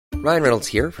Ryan Reynolds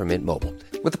here from Mint Mobile.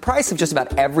 With the price of just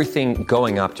about everything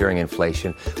going up during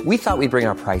inflation, we thought we'd bring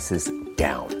our prices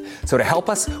down. So to help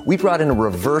us, we brought in a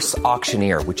reverse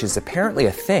auctioneer, which is apparently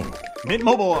a thing. Mint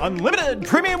Mobile Unlimited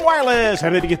Premium Wireless.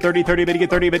 How to get 30, 30, bit to get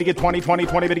 30, bit to get 20, 20,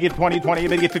 20, bit to get 20, 20,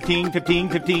 bit to get 15, 15,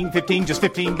 15, 15, just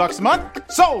 $15 a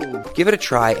month? Sold! Give it a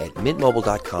try at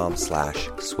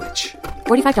mintmobile.com/switch.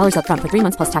 $45 up front for 3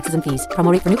 months plus taxes and fees.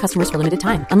 Promo rate for new customers for limited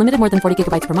time. Unlimited more than 40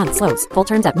 gigabytes per month. Slows full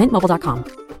terms at mintmobile.com.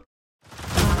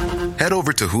 Head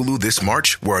over to Hulu this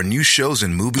March, where our new shows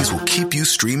and movies will keep you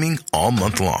streaming all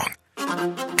month long.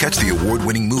 Catch the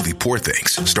award-winning movie Poor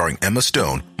Things, starring Emma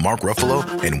Stone, Mark Ruffalo,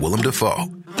 and Willem Dafoe.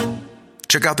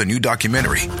 Check out the new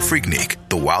documentary, Freaknik,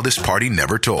 The Wildest Party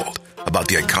Never Told, about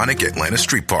the iconic Atlanta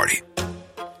Street Party.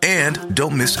 And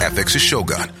don't miss FX's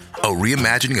Shogun, a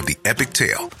reimagining of the epic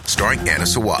tale, starring Anna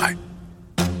Sawai.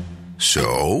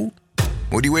 So,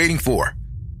 what are you waiting for?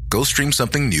 Go stream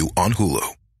something new on Hulu.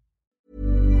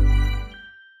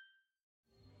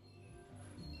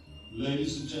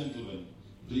 Ladies and gentlemen,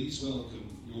 please welcome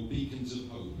your beacons of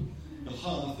hope, the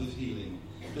hearth of healing,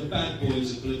 the bad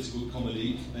boys of political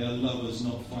comedy. They are lovers,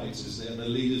 not fighters. They are the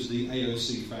leaders of the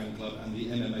AOC fan club and the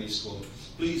MMA squad.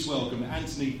 Please welcome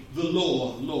Anthony, the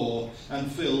Law,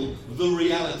 and Phil, the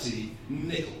Reality,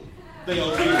 Nickel. They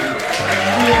are really.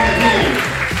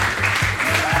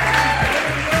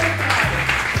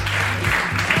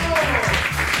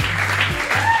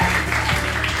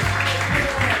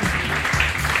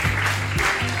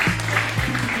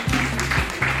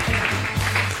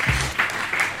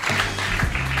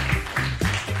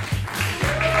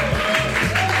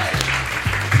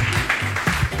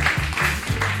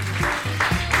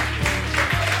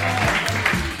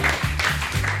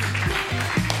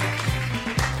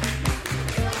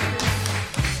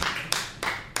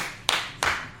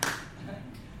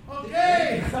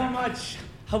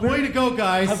 Way to go,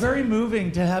 guys. How very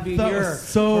moving to have you that here. Was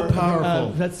so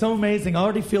powerful. That's so amazing. I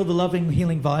already feel the loving,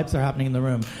 healing vibes are happening in the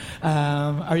room.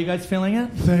 Are you guys feeling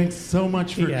it? Thanks so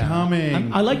much for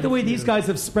coming. I like the way these guys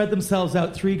have spread themselves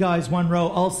out. 3 guys, 1 row,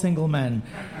 all single men.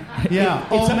 Yeah,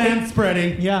 all man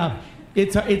spreading. Yeah.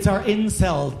 It's our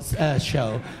incel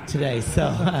show today,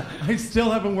 so... I still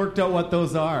haven't worked out what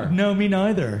those are. No, me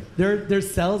neither.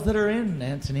 There's cells that are in,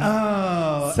 Anthony.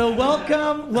 Oh. So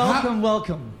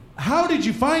welcome. How did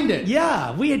you find it?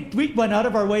 Yeah, we went out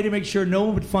of our way to make sure no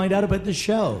one would find out about the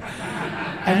show.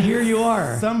 And here you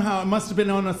are. Somehow, it must have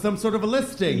been on some sort of a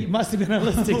listing. It must have been on a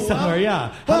listing somewhere,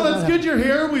 yeah. Well, it's good you're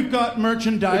here. We've got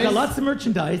merchandise. We've got lots of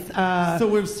merchandise. So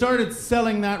we've started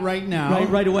selling that right now.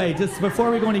 Right away. Just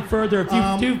before we go any further, if you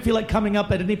do feel like coming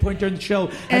up at any point during the show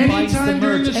and buying some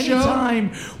merch,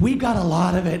 anytime, we've got a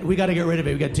lot of it. We got to get rid of it.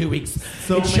 We've got 2 weeks.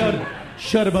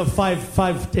 Showed about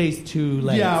five days too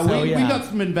late. Yeah, we got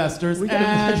some investors. This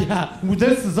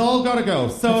has all got to go.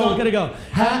 So it's all got to go.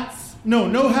 Hats. No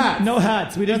hats. No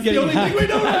hats. We didn't get any hats. That's the only thing we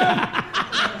don't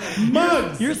have.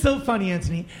 Mugs. You're so funny,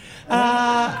 Anthony.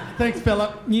 Thanks,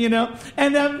 Philip.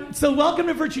 And so welcome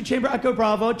to Virtue Chamber Echo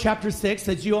Bravo, Chapter 6.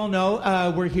 As you all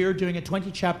know, we're here doing a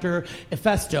 20-chapter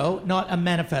festo, not a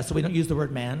manifesto. We don't use the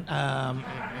word man.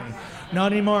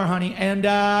 Not anymore, honey. And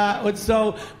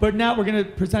but now we're going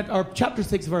to present our Chapter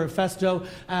 6 of our festo.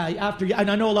 And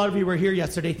I know a lot of you were here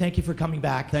yesterday. Thank you for coming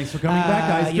back. Thanks for coming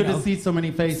back, guys. Good to see so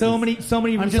many faces. So many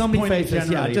faces.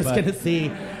 Yeah, just going to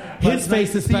see his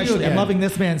face especially. I'm loving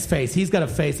this man's face. He's got a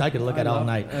face I could look at all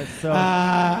night.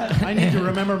 I need to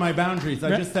remember my boundaries.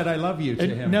 I just said I love you to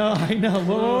him. No, I know.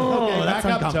 Whoa, okay, that's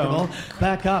back uncomfortable.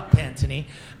 Back up, Anthony.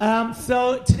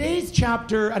 So today's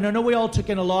chapter, and I know we all took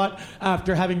in a lot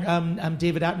after having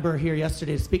David Attenborough here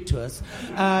yesterday to speak to us.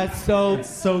 So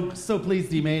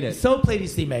pleased he made it. So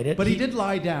pleased he made it. But he did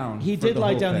lie down. He did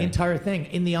lie down the entire thing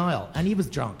in the aisle, and he was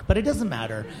drunk. But it doesn't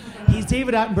matter. He's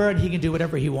David Attenborough, and he can do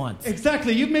whatever he wants.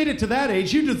 Exactly. You've made it to that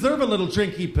age. You deserve a little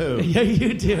drinky poo. Yeah,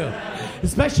 you do.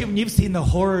 Especially when you've seen the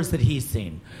horrors that he's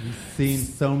seen. He's seen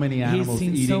so many animals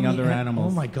eating other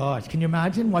animals. Oh my gosh. Can you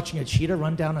imagine watching a cheetah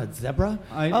run down a zebra?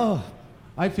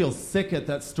 I feel sick at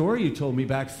that story you told me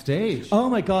backstage. Oh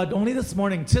my God! Only this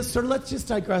morning. Let's just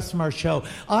digress from our show.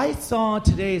 I saw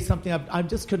today something I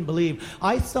just couldn't believe.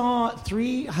 I saw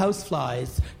 3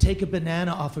 houseflies take a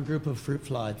banana off a group of fruit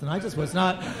flies, and I just was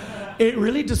not. It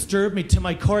really disturbed me to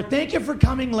my core. Thank you for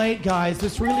coming late, guys.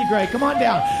 It's really great. Come on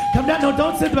down. Come down. No,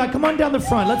 don't sit in the back. Come on down the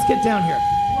front. Let's get down here.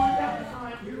 Come on down the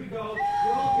front. Here we go.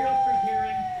 We're all here for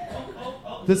hearing.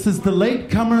 This is the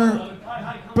latecomer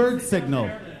bird signal.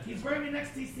 He's wearing an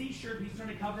XTC shirt. He's trying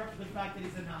to cover up for the fact that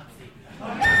he's a Nazi.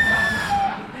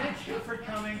 Thank you for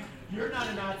coming. You're not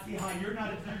a Nazi, huh? You're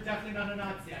definitely not a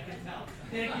Nazi, I can tell.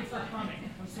 Thank you for coming.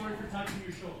 I'm sorry for touching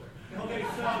your shoulder. Okay,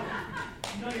 so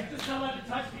no, you're just not allowed to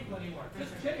touch people anymore.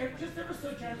 Just ever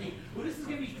so gently. Well, this is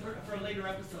gonna be for a later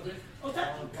episode.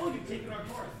 You've taken our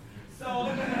course. So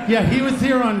Yeah, he was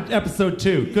here on episode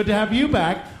 2. Good to have you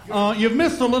back. You've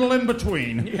missed a little in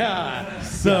between. yeah.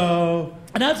 So...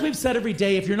 And as we've said every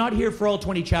day, if you're not here for all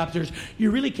 20 chapters,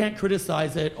 you really can't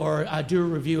criticize it or do a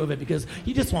review of it because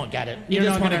you just won't get it. You're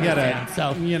just not going won't to get it.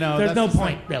 understand. So you know, there's that's no just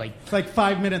point, like, really. It's like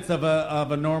 5 minutes of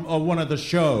one of the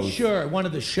shows. Sure, one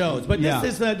of the shows. But Yeah.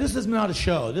 this is not a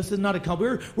show. This is not a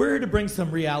we're here to bring some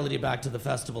reality back to the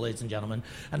festival, ladies and gentlemen.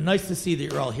 And nice to see that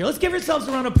you're all here. Let's give yourselves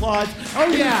a round of applause. Oh,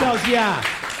 Give yeah. yourselves, yeah.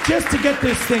 Just to get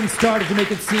this thing started, to make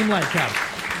it seem like that.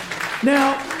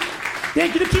 Now,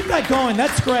 thank you to keep that going.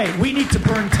 That's great. We need to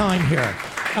burn time here.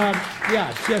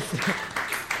 Just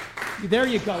there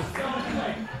you go. So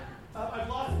anyway, I've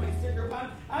lost my sticker.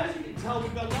 As you can tell,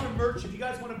 we've got a lot of merch. If you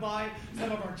guys want to buy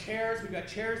some of our chairs, we've got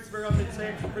chairs for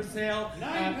sale.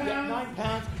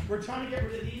 £9. We're trying to get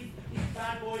rid of these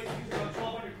bad boys. These are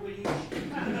about $1,200 each.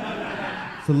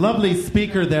 It's a lovely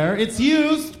speaker there. It's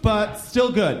used, but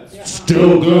still good.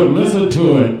 Still good. Listen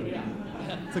to it.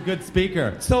 It's a good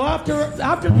speaker. So after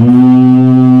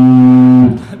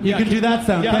You can do that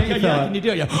sound. Can't you, Philip? Can you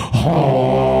do it? Yeah.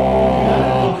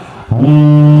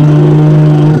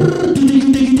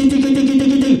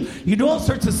 You do all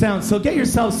sorts of sounds, so get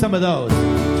yourself some of those.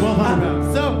 1,200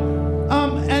 pounds. So,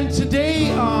 and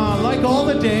today, like all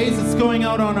the days, it's going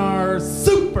out on our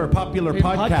super popular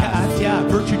podcast. Yeah,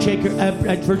 Virtue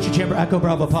Chamber Echo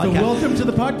Bravo podcast. So welcome to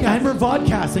the podcast. And we're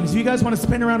vodcasting, so you guys want to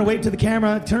spin around and wave to the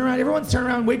camera. Turn around, everyone's turn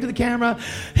around, wave to the camera.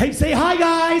 Hey, say hi,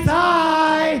 guys,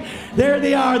 hi. There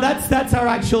they are. That's our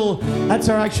actual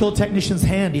technician's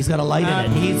hand. He's got a light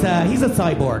in it. He's a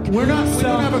cyborg. We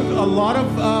don't have a lot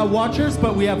of watchers,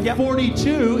 but we have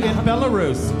 42 in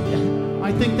Belarus.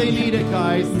 I think they need it,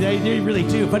 guys. They really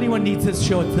do. If anyone needs this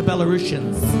show, it's the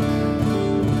Belarusians.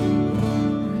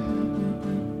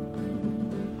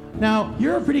 Now,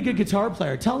 you're a pretty good guitar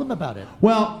player. Tell them about it.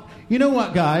 Well, you know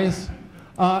what, guys?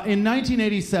 In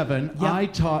 1987, I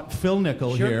taught Phil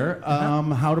Nickel here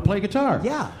how to play guitar.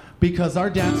 Yeah. Because our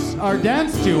dance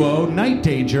duo, Night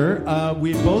Danger,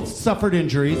 we both suffered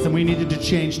injuries and we needed to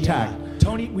change tack.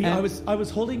 Tony, I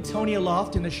was holding Tony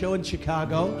aloft in a show in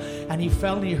Chicago, and he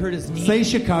fell and he hurt his knee. Say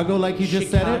Chicago like you just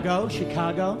said it.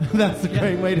 Chicago. That's a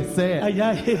great way to say it.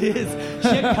 Yeah, it is.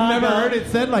 Chicago. I've never heard it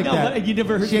said like that. You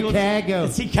never heard Chicago.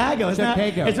 It's Chicago. Is there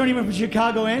anyone from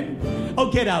Chicago in?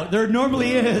 Oh, get out. There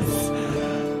normally is.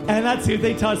 And that's who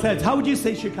they toss heads. How would you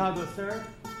say Chicago, sir?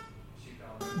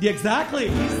 Chicago. Yeah, exactly.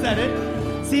 You said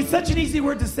it. See, it's such an easy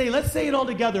word to say. Let's say it all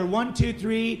together. 1, 2,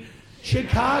 3.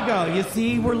 Chicago. You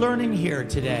see, we're learning here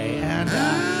today, and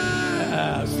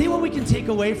see what we can take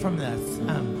away from this.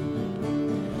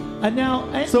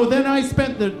 So then I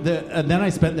spent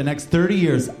the next 30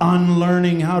 years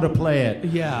unlearning how to play it.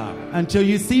 Yeah. Until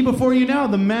you see before you now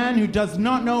the man who does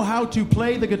not know how to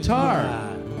play the guitar,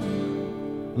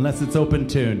 unless it's open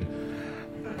tuned.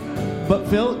 But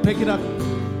Phil, pick it up.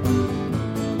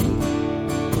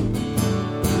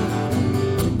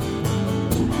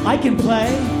 I can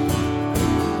play.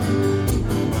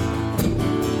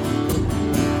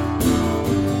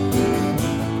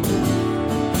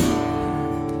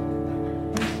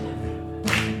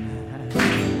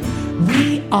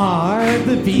 We are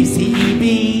the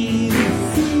BCEB.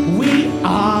 We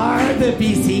are the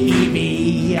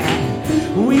BCEB.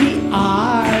 We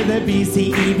are the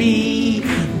BCEB.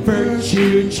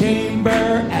 Virtue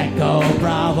Chamber Echo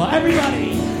Bravo.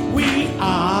 Everybody, we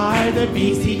are the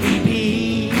BCEB.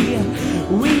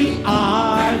 We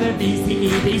are the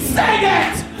BCEB. Sing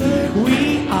it!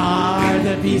 We are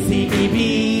the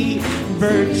BCEB.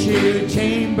 Virtue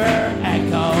Chamber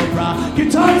Echo Bravo.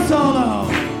 Guitar solo.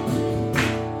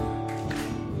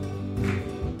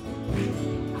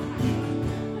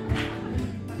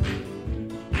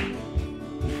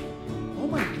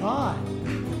 God.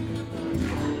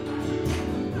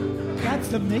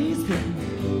 That's amazing.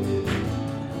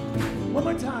 One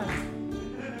more time.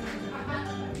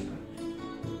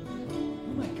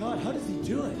 Oh my God, how does he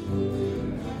do it?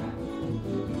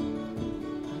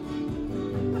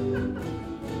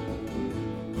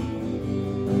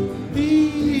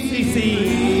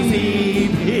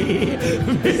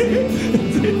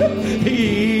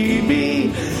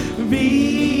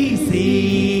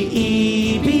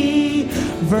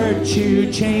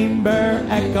 Virtue Chamber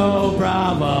Echo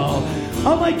Bravo.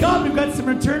 Oh my God, we've got some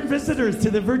return visitors to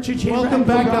the Virtue Chamber. Welcome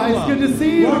Echo back, Bravo. guys. Good to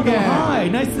see you again. Hi,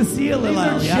 nice to see you, Lil.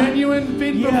 These are genuine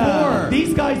been before.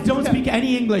 These guys don't speak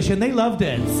any English, and they loved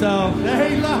it. So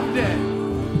they loved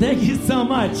it. Thank you so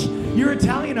much. You're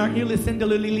Italian, aren't you? Listen to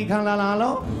Lili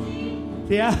Calalalo.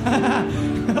 Yeah.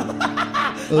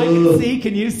 I can see.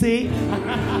 Can you see?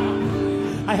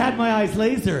 I had my eyes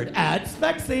lasered at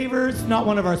Specsavers, not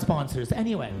one of our sponsors.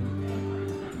 Anyway.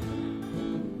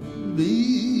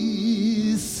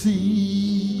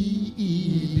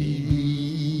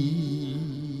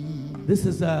 BCEB. This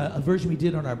is a version we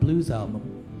did on our blues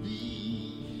album.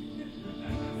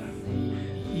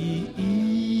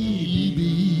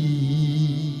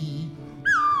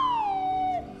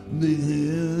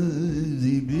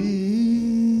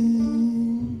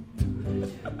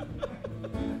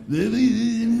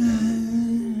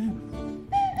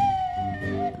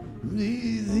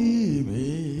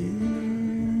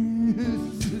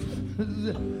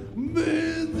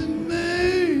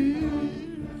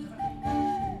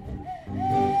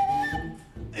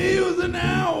 He was an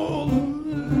owl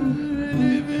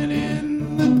living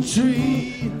in the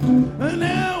tree, an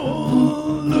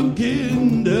owl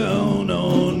looking down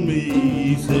on me.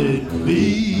 He said,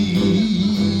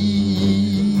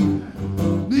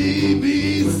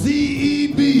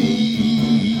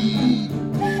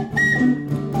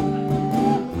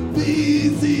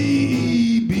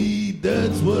 BCEB,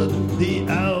 that's what the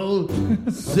owl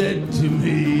said to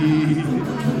me.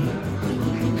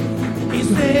 He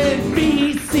said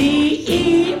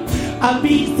BCE, a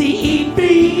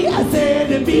BCEB. I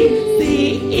said a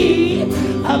BCE,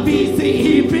 a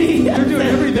BCEB. You're doing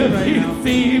everything right now.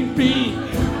 BCEB,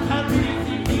 a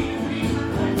BCEB.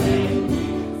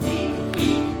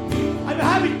 I'm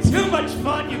having too much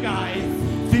fun, you guys.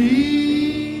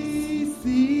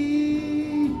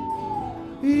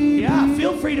 Yeah,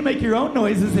 feel free to make your own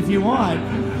noises if you want.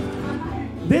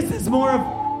 This is more of...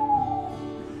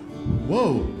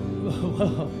 Whoa.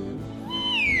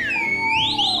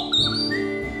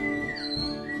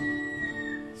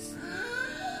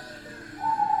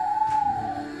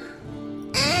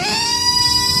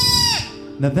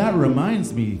 Now that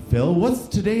reminds me, Phil. What's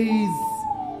today's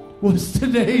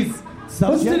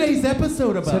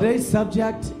episode about? Today's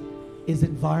subject is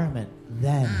environment.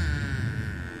 Then,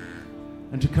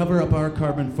 And to cover up our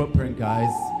carbon footprint,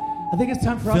 guys, I think it's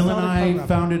time for Phil us and all to I cover up.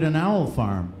 founded an owl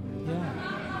farm.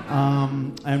 Yeah.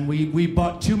 And we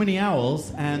bought too many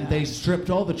owls, and they stripped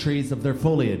all the trees of their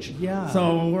foliage. Yeah.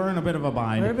 So we're in a bit of a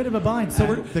bind. We're in a bit of a bind. So, The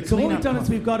so what we've cleanup done is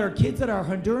we've got our kids at our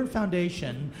Honduran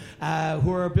Foundation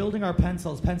who are building our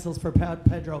Pencils for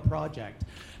Pedro project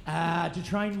to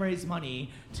try and raise money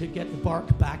to get the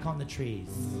bark back on the trees.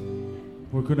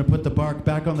 We're going to put the bark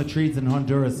back on the trees in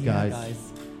Honduras, guys. Yeah,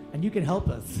 guys. And you can help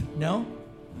us, no?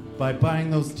 By buying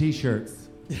those T-shirts.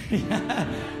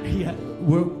 Yeah.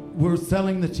 We're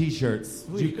selling the T-shirts.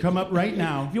 You come up right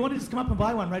now. If you want to just come up and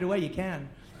buy one right away, you can.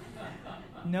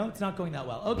 No, it's not going that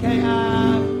well. Okay.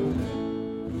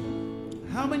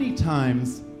 How many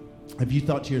times have you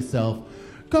thought to yourself,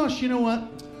 gosh, you know what?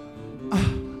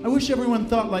 I wish everyone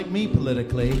thought like me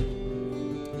politically.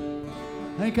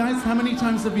 Hey, guys, how many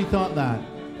times have you thought that?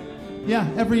 Yeah,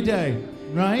 every day,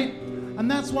 right? And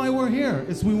that's why we're here,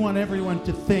 is we want everyone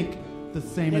to think the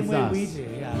same as way us. we do,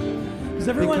 yeah. Because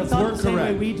everyone Because thought we're the same way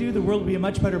correct. we do, the world would be a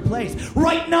much better place.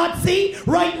 Right, Nazi?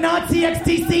 Right, Nazi,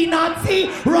 XTC, Nazi?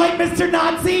 Right, Mr.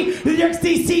 Nazi? With your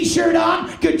XTC shirt on?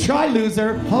 Good try,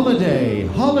 loser. Holiday.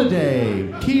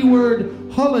 Keyword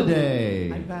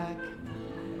holiday. I'm back.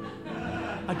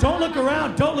 Don't look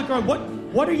around. Don't look around.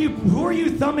 What are you? Who are you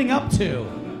thumbing up to?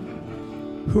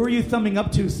 Who are you thumbing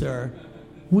up to, sir?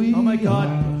 Oh my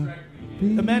God!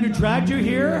 The man who dragged you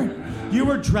here? You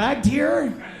were dragged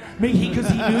here? Because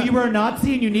he knew you were a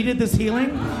Nazi and you needed this healing?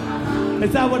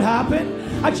 Is that what happened?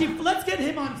 Actually, let's get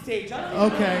him on stage.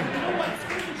 Okay. You know what?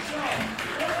 Screw the show.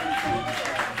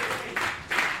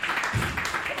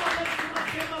 Come on,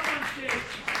 let's get him up on stage.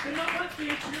 Get him up on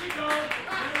stage. Here we go.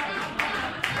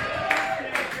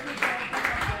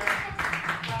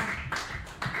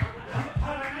 I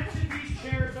mentioned these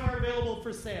chairs are available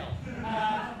for sale.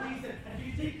 Please, if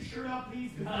you take your shirt off,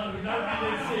 please. No, come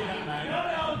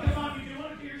on, you do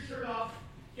want to get your shirt off.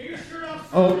 Get your shirt off.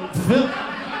 Oh, Phil.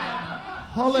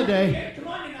 Holiday. Come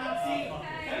on, you Nazi.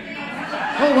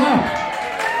 Oh, wow.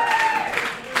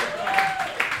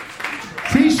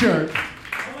 T-shirt.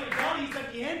 Oh my God, he's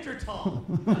at the Neanderthal.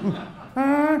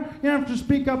 You have to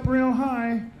speak up real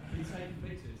high. He's taking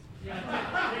pictures.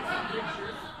 Yeah, take some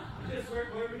pictures. Just what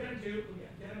are we going to do?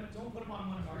 Don't put him on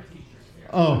one of our T-shirts here.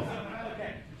 Oh.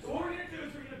 Okay. So what we're going to do is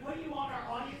we're going to put you on our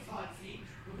audience hot seat.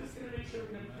 We're just going to make sure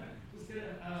we're going to just get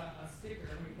a sticker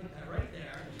and we put that right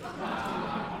there.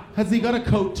 Has he got a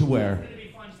coat to wear? It's going to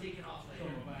be fun taking off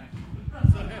later.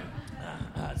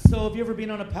 So have you ever been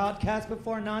on a podcast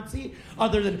before, Nazi?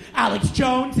 Other than Alex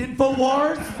Jones,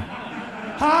 InfoWars?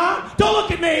 Huh? Don't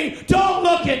look at me! Don't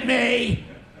look at me!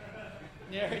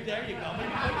 There you go.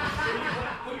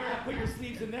 Put your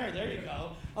sleeves in there. There you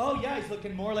go. Oh, yeah, he's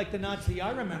looking more like the Nazi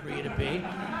I remember you to be.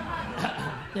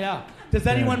 Yeah. Does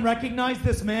anyone recognize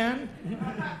this man?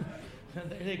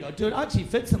 There you go. Dude, actually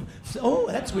fits him. Oh,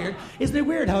 that's weird. Isn't it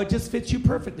weird how it just fits you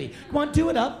perfectly? Come on, do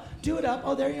it up. Do it up.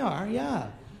 Oh, there you are. Yeah.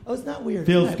 Oh, it's not weird.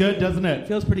 Feels good, doesn't it?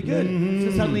 Feels pretty good.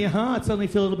 Mm-hmm. So suddenly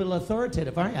feel a little bit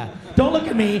authoritative, aren't you? Don't look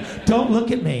at me. Don't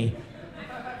look at me.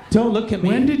 Don't look at me.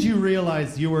 When did you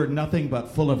realize you were nothing but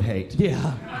full of hate? Yeah.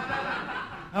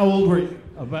 How old were you?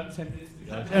 About 10 minutes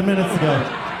ago. 10 minutes ago.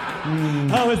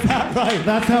 Oh, is that right?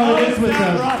 That's how it is with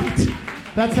them. Right?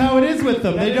 That's how it is with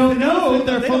them. They don't know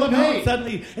they're full of hate.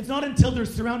 Suddenly, it's not until they're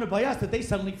surrounded by us that they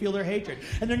suddenly feel their hatred.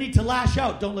 And they need to lash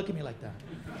out. Don't look at me like that.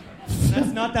 That's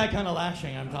not that kind of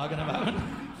lashing I'm talking about.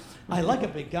 I like a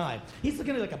big guy. He's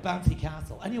looking at like a bouncy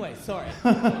castle. Anyway, sorry.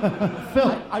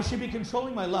 Phil. I should be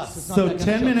controlling my lust. It's not So that kind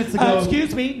 10 of show. minutes ago...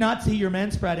 Excuse me, Nazi, you're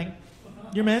manspreading.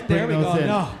 There we go. in.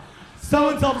 No.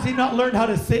 Someone's obviously not learned how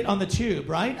to sit on the tube,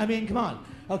 right? I mean, come on.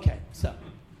 Okay, so,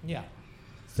 yeah.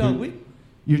 So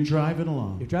You're driving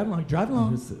along. You're driving along. Drive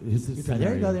along.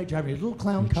 There you go. There, driving your little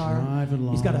clown car. Driving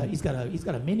along. He's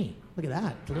got a mini. Look at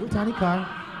that. It's a little tiny car.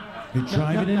 You're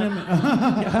driving in a...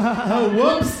 Oh,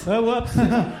 whoops. Oh, whoops.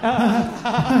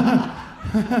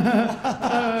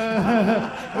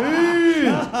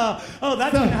 Oh,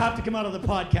 that's going to have to come out of the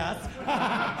podcast.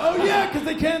 Oh, yeah, because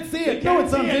they can't see it. No,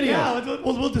 it's on video. Yeah,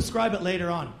 we'll describe it later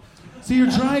on. So you're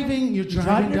driving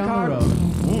driving your down car. the road.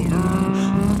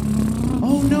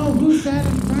 Oh, no, who's that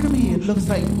in front of me? It looks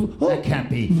like... That can't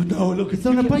be. No, look. It's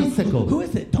on a bicycle. Who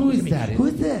is it? Who is that? Who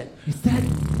is it?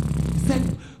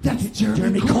 That's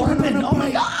Jeremy Corbyn. Oh, my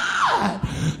God.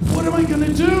 What am I going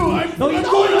to do? I'm going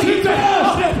to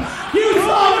death. You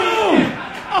saw me.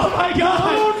 Oh, my God.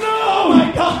 Oh, no. Oh,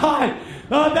 my God.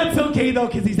 Oh, that's okay, though,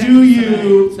 because he's... Do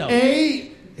you,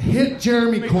 A, hit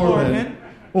Jeremy Corbyn,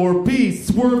 or B,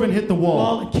 swerve and hit the wall?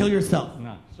 Wall and kill yourself.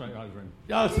 No, straight over him.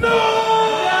 No!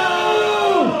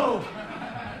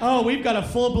 Oh, we've got a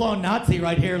full-blown Nazi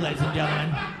right here, ladies and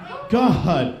gentlemen.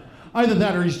 God. Either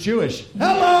that or he's Jewish.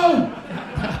 Hello!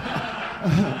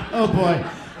 Oh, boy.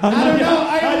 I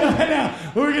don't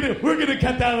know. We're gonna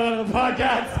cut that out of the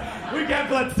podcast. We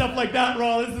can't let stuff like that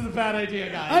roll. This is a bad idea,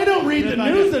 guys. I don't read the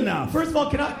news enough. First of all,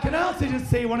 can I also just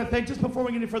say, I want to thank, just before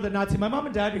we get any further, Nazi, my mom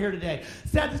and dad are here today.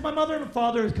 Dad, this my mother and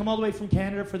father has come all the way from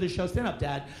Canada for this show. Stand up,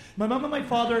 Dad. My mom and my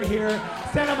father are here.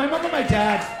 Stand up. My mom and my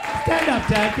dad. Stand up,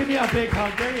 Dad. Give me a big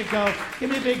hug. There you go. Give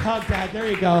me a big hug, Dad. There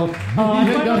you go.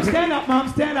 Stand up, Mom.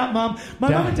 Stand up, Mom. My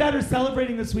mom and dad are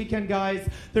celebrating this weekend, guys.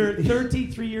 They're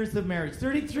 33 years of marriage.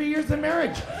 33 years of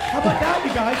marriage. How about that,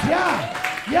 you guys?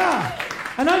 Yeah. Yeah.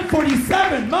 And I'm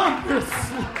 47. Mom, you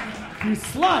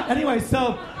slut. Anyway,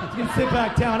 so you can sit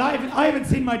back down. I haven't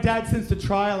seen my dad since the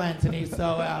trial, Anthony.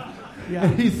 So yeah.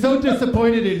 He's so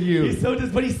disappointed in you. He's so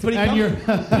disappointed. He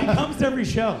comes to every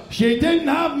show. She didn't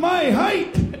have my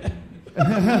height.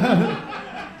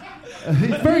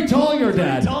 He's very tall, your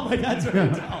dad. Very tall. My dad's very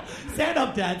tall. Stand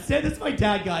up, Dad. This is my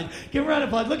dad, guys. Give him a round of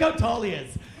applause. Look how tall he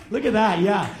is. Look at that.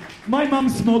 Yeah. My mom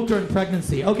smoked during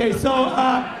pregnancy. Okay, so.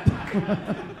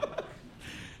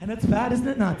 And it's bad, isn't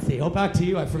it, Nazi? Oh, back to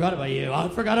you. I forgot about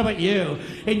you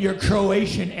in your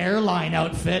Croatian airline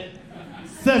outfit.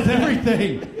 Says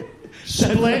everything.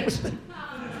 Split.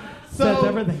 Says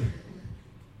everything.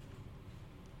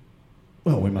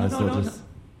 Well, we might as well just...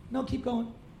 No, keep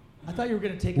going. I thought you were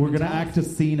going to take it. We're going to act a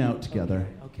scene out together.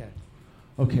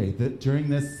 Okay. During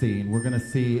this scene, we're going to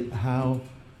see how...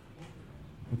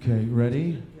 Okay,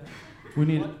 ready?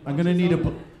 I'm going to need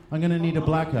a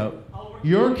blackout.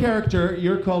 Your character,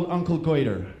 you're called Uncle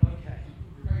Goiter. Okay.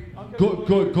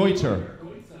 Goiter.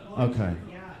 Okay.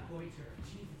 Yeah, Goiter.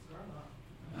 Jesus,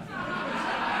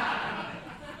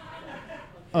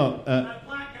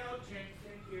 blackout, James,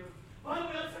 thank you. By the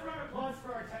way, let's have a round of applause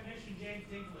for our technician, James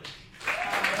Dinklage.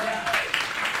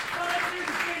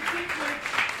 James Dinklage.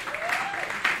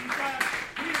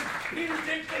 Peter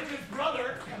Dinklage's brother.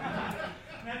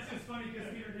 That's just funny because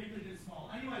Peter Dinklage is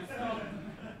small. Anyway, so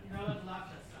you're not allowed to laugh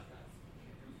at stuff, guys.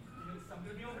 I'm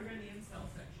going to be over here in the incel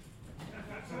section.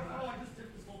 I just took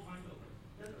this whole time over.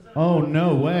 Oh,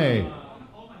 no way.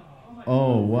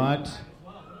 Oh, what?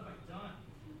 What have I done?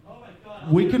 Oh, my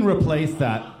God. We can replace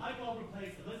that. I will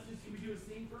replace it. Let's just, should we do a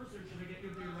scene first, or should I get you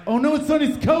to your right? Oh, no, it's on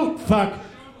his coat. Fuck.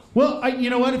 Well, you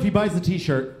know what? If he buys the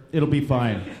T-shirt, it'll be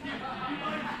fine.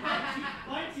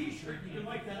 Buy a T-shirt, you can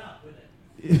wipe that up with it.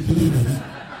 Here,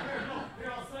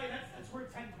 I'll say that's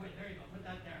worth 10 quid. There you go. Put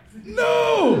that there.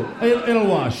 No! It'll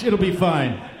wash. It'll be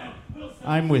fine.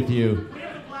 I'm with you. We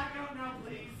have a blackout now,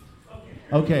 please.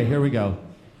 Okay, here we go.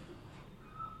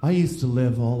 I used to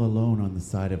live all alone on the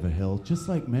side of a hill, just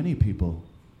like many people.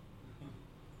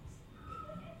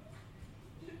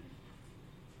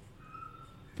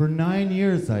 For 9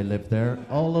 years I lived there,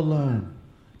 all alone.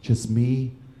 Just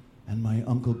me and my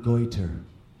Uncle Goiter.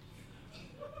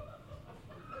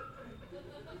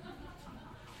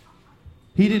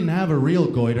 He didn't have a real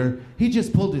goiter. He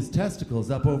just pulled his testicles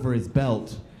up over his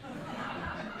belt.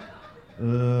 My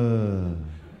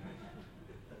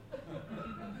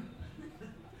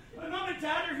mom and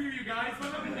dad are here, you guys. My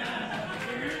mom and dad.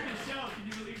 They're here at the show. Can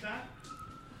you believe that?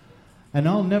 And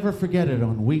I'll never forget it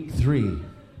on week 3,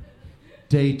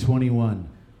 day 21.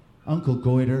 Uncle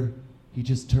Goiter, he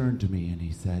just turned to me and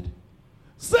he said,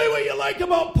 "Say what you like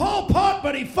about Pol Pot,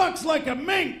 but he fucks like a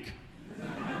mink."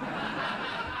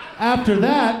 After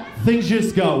that, things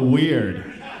just got weird.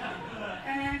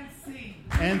 And scene.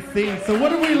 And scene. So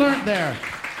what have we learned there? So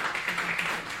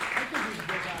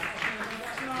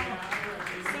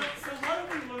what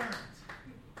have we learned?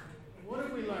 What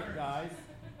have we learned, guys?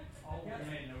 No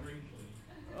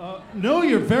wrinkles. No,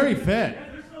 you're very fit.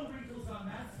 There's no wrinkles on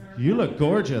that, sir. You look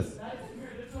gorgeous. That's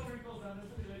weird. There's no wrinkles on this.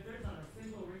 There's not a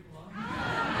single wrinkle on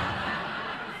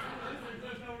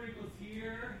There's no wrinkles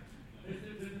here. There's a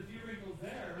few wrinkles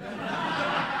there.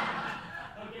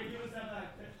 Okay, give us that back.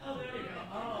 Oh, there we go.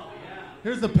 Oh, yeah.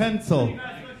 Here's a pencil. You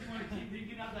guys, what you want to keep? You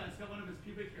can have that. It's got one of his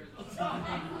pubic hairs. Oh,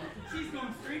 she's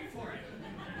going straight for it.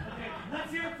 Okay,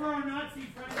 let's hear it for our Nazi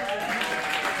friend.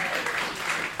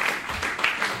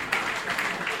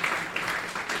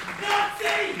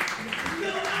 Nazi!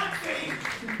 You Nazi!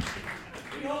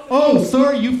 Oh,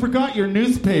 sorry, you forgot your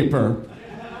newspaper.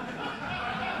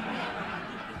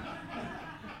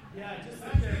 Yeah, just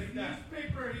sit there.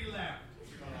 Newspaper he left.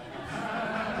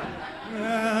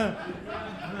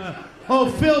 Oh,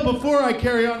 Phil, before I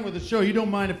carry on with the show, you don't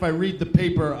mind if I read the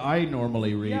paper I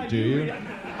normally read, do you? read it.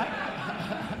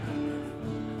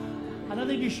 I don't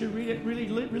think you should read it.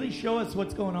 Really show us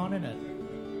what's going on in it.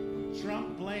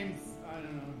 Trump blames, I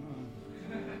don't know.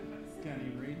 Can't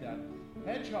even read that.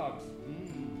 Hedgehogs.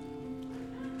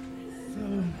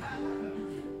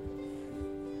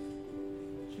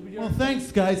 Well,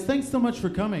 thanks, guys. Thanks so much for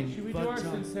coming. Should we do our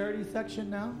sincerity section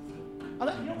now? You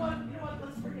know what?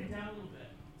 Let's bring it down a little bit.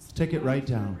 Let's take it right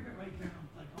down. Bring it right down.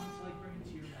 Like, honestly, like bring it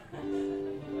to your level.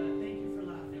 Thank you for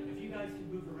laughing. If you guys can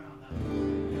move around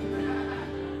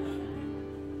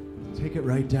that. Take it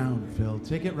right down, Phil.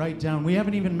 Take it right down. We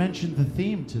haven't even mentioned the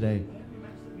theme today.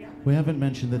 We haven't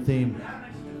mentioned the theme.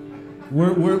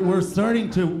 We're starting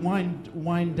to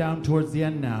wind down towards the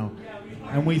end now,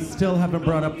 and we still haven't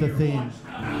brought up the theme.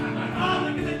 Oh,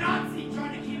 look at the Nazi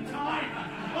trying to keep time.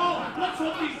 Oh, let's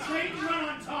hope these trains run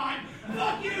on time.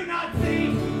 Fuck you,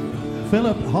 Nazi!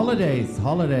 Philip, holidays.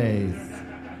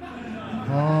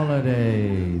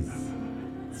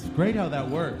 It's great how that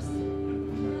works.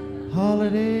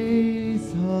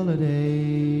 Holidays.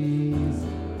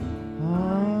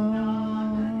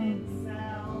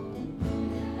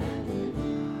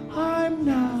 I'm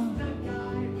not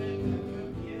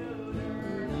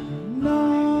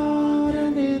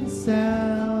an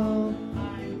incel.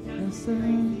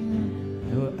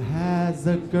 Who has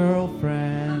a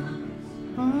girlfriend.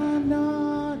 I'm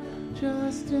not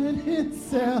just an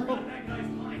incel.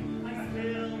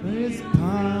 It's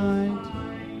pint.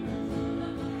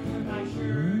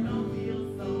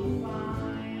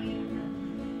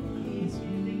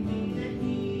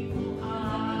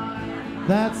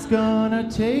 That's gonna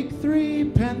take 3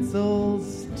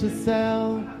 pencils to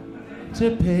sell,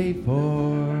 to pay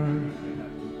for.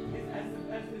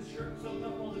 Has this shirt soaked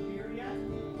up all the beer yet?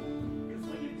 Because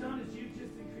what you've done is you've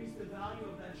just increased the value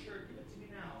of that shirt. Give it to me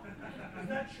now. Because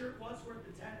that shirt was worth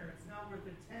the $10. It's now worth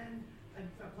the 10 and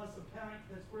plus a pint.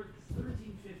 That's worth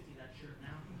 $13.50. That shirt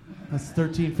now. That's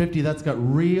 $13.50. That's got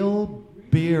real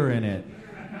beer in it.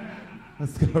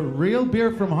 That's got real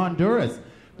beer from Honduras,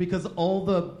 because all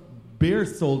the beer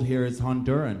sold here is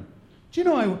Honduran. Do you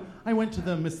know I went to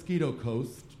the Mosquito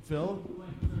Coast, Phil?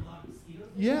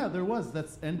 Yeah, there was.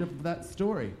 That's end of that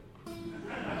story.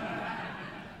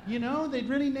 You know, they'd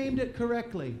really named it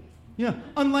correctly. Yeah,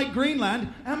 unlike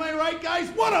Greenland. Am I right, guys?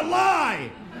 What a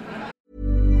lie!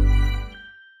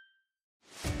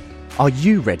 Are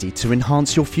you ready to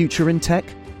enhance your future in tech?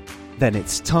 Then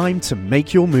it's time to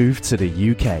make your move to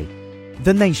the UK.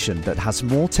 The nation that has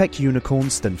more tech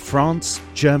unicorns than France,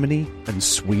 Germany, and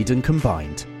Sweden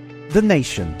combined. The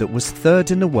nation that was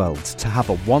third in the world to have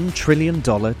a $1 trillion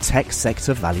tech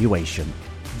sector valuation.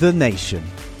 The nation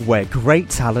where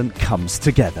great talent comes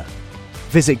together.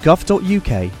 Visit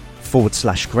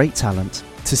gov.uk/great talent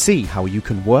to see how you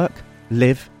can work,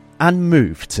 live, and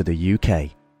move to the UK.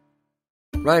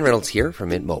 Ryan Reynolds here from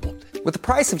Mint Mobile. With the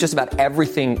price of just about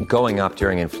everything going up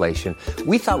during inflation,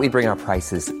 we thought we'd bring our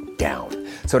prices down.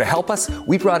 So to help us,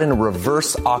 we brought in a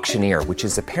reverse auctioneer, which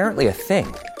is apparently a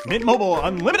thing. Mint Mobile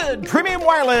Unlimited Premium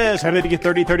Wireless. How to get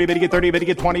 30, 30, how to get 30, how to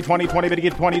get 20, 20, 20, how to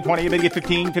get 20, 20, how to get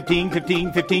 15, 15,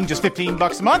 15, 15, just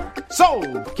 $15 a month?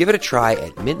 Sold! Give it a try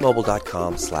at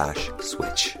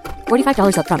mintmobile.com/switch.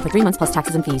 $45 up front for 3 months plus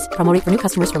taxes and fees. Promo rate for new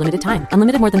customers for limited time.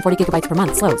 Unlimited more than 40 gigabytes per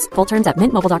month. Slows full terms at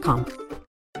mintmobile.com.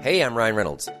 Hey, I'm Ryan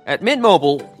Reynolds. At Mint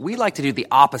Mobile, we like to do the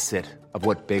opposite of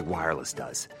what Big Wireless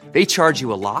does. They charge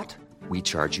you a lot, we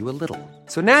charge you a little.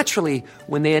 So naturally,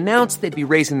 when they announced they'd be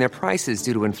raising their prices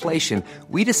due to inflation,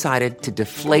 we decided to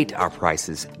deflate our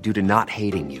prices due to not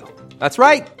hating you. That's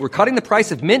right. We're cutting the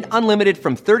price of Mint Unlimited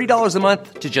from $30 a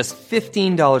month to just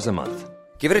 $15 a month.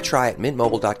 Give it a try at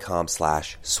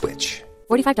mintmobile.com/switch.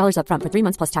 $45 up front for 3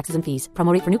 months plus taxes and fees.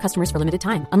 Promo rate for new customers for limited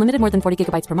time. Unlimited more than 40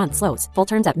 gigabytes per month. Slows full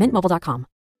terms at mintmobile.com.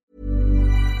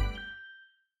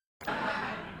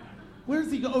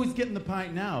 Where's he go? Oh, he's getting the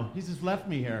pint now. He's just left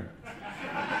me here.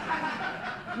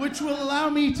 Which will allow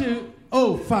me to...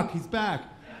 Oh, fuck, he's back.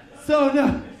 So, no...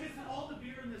 It's just all the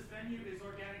beer in this venue is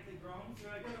organically grown, so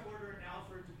I gotta order it now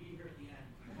for it to be here at the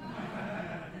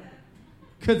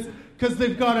end. Because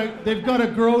they've got to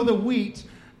grow the wheat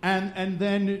and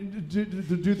then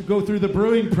go through the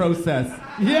brewing process.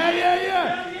 Yeah.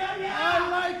 I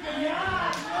like it.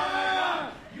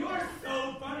 Yeah. You are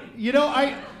so funny. You know,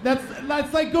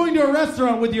 that's like going to a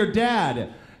restaurant with your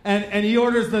dad, and he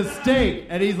orders the steak,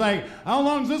 and he's like, "How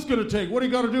long is this going to take? What do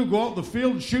you got to do? Go out in the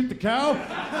field and shoot the cow?"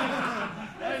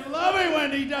 I love it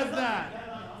when he does that.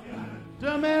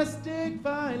 Domestic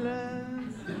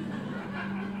violence.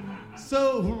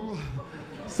 So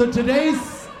today's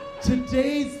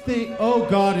thing. Oh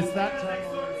God, is that time?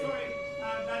 Sorry,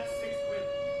 that's $6.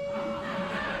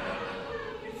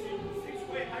 It's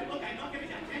 $6. I'm not gonna.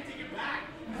 I can't take it back.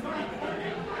 Sorry,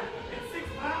 it's 6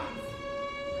 pounds.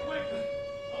 Oh my God.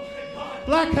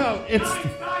 Blackout. It's.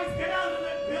 Guys, get out of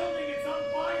that building. It's on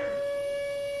fire.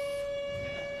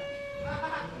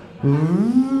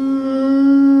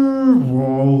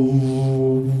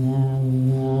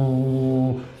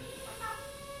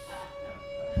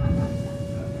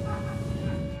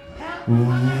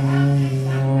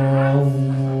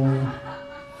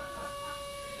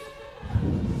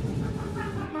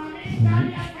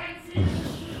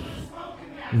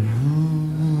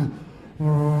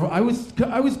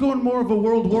 I was going more of a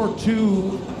World War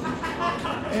II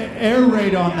air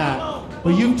raid on that.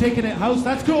 But you've taken it house.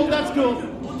 That's cool.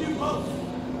 We'll do both.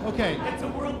 Okay. It's a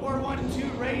World War I, II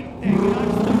raid thing.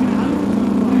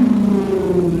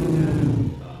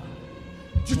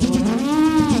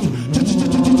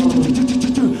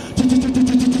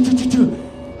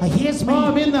 I'm Here's me. Oh,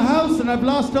 I'm in the house and I've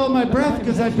lost all my breath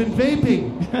because I've been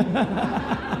vaping.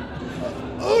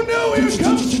 Oh no, here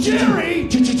comes Jerry!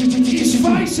 He's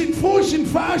Weissen, Forschen,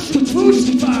 Faschen,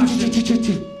 Fusen,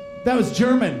 Faschen. That was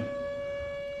German.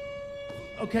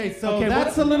 Okay, so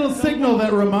that's a little signal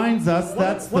that reminds us.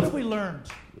 What have we learned?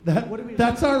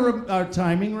 That's our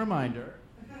timing reminder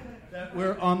that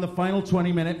we're on the final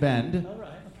 20-minute bend. All right.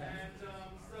 Okay.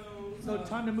 So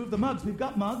time to move the mugs. We've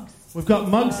got mugs. We've got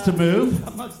mugs to move. We've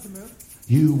got mugs to move.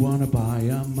 You wanna buy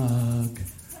a mug?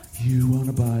 You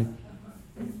wanna buy?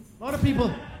 A lot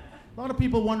of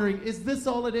people wondering, is this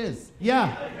all it is?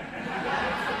 Yeah.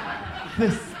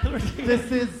 This is what it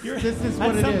is.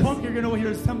 At some point, you're gonna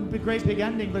hear some great big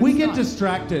ending. But we get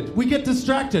distracted.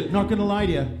 Not gonna lie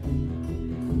to you.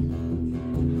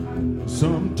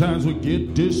 Sometimes we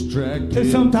get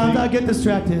distracted. Sometimes I get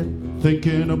distracted.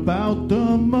 Thinking about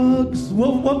the mugs.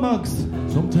 What mugs?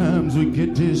 Sometimes we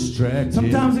get distracted.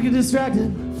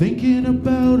 Thinking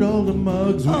about all the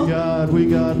mugs we got. We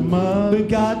got mugs. We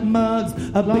got mugs.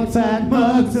 A big fat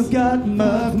mugs. We've got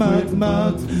mugs.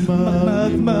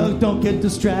 Don't get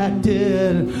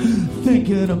distracted.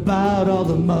 Thinking about all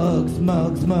the mugs.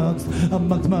 Mugs.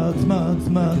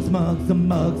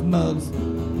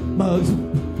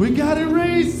 We got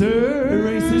erasers.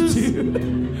 Erasers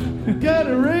too. Got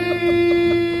erasers.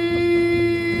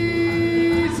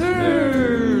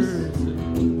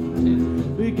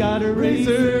 We got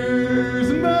erasers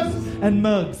and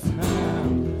mugs.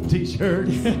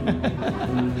 T-shirts.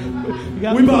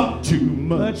 We bought too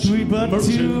much. We bought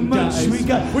too much. We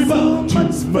got so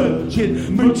much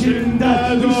muching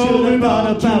merchandise. We should have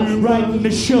thought about writing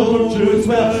the show as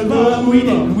well, but we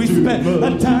didn't. We spent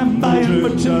our time buying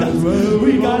merchandise.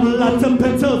 We got lots of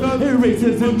pencils,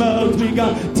 erasers, and mugs. We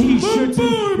got T-shirts. I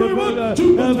got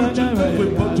some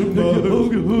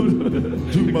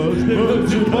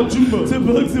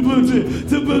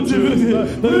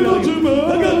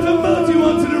mugs. You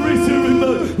want an eraser and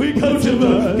mugs? We got some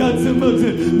mugs. Got some mugs.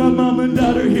 My mom and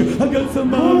dad are here. I got some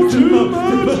mugs.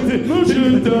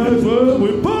 Merchandise. Well,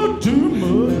 we bought too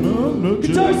much.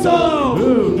 Guitar solo.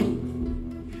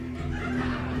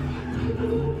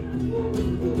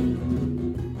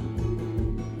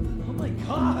 Oh my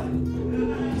God!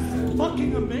 He's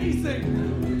fucking amazing.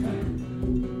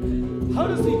 How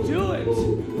does he do it?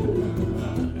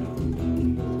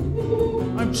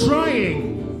 I'm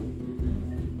trying.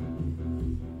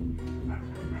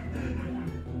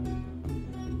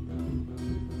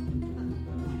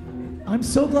 I'm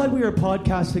so glad we are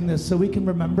podcasting this so we can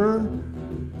remember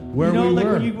Where we like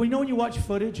were. when you watch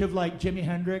footage of like Jimi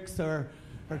Hendrix or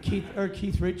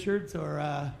Keith Richards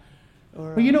or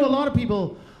But you know, a lot of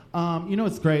people,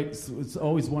 it's great. It's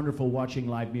always wonderful watching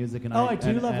live music. And I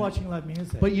do love watching live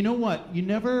music. But you know what?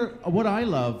 What I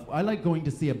love, I like going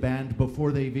to see a band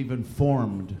before they've even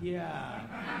formed. Yeah.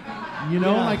 You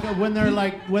know, like when they're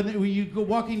when you go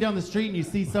walking down the street and you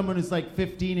see someone who's like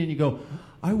 15 and you go,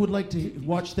 I would like to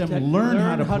watch them learn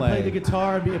how to play the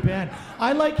guitar and be a band.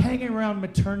 I like hanging around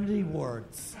maternity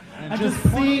wards. And just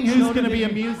seeing who's going to be a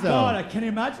muso. God, I can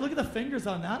imagine. Look at the fingers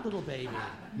on that little baby.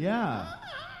 Yeah.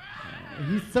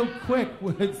 He's so quick.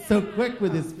 So quick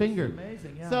with his finger.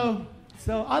 Amazing, yeah. So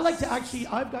I like to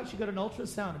I've actually got an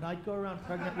ultrasound, and I go around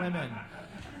pregnant women,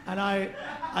 and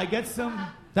I get some.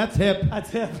 That's hip.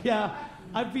 That's hip, yeah.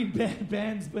 I've been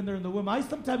bands when they're in the womb. I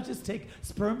sometimes just take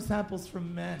sperm samples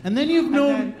from men. And then you've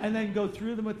known... And then go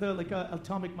through them with an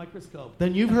atomic microscope.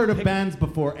 Then you've heard of bands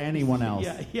before anyone else.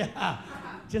 Yeah.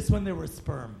 Just when there were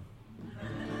sperm.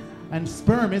 And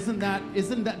sperm, doesn't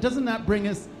that bring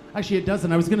us... Actually, it doesn't.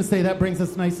 I was going to say that brings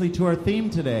us nicely to our theme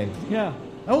today. Yeah.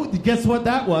 Oh, guess what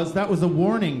that was? That was a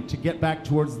warning to get back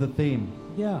towards the theme.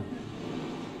 Yeah.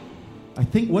 I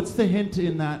think, what's the hint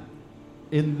in that?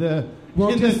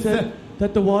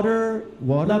 That the water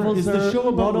levels is the show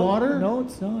about water? No,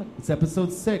 it's not. It's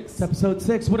episode 6. It's episode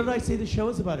 6. What did I say the show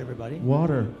is about, everybody?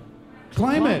 Water.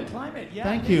 Climate. Climate, yeah.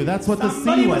 Thank you. That's what the C was.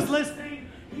 Somebody was listening.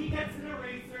 He gets an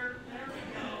eraser.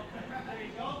 There we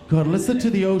go. God, listen to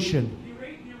the ocean. The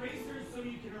eraser is so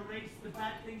you can erase the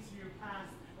bad things from your past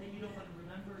that you don't want to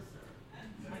remember, sir.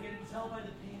 I can tell by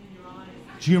the pain in your eyes.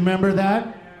 Do you remember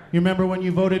that? You remember when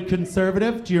you voted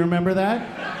conservative? Do you remember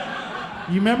that?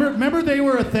 You remember they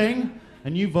were a thing?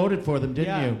 And you voted for them,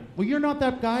 didn't you? Well, you're not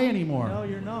that guy anymore. No,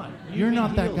 you're not. You're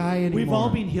not that guy anymore. We've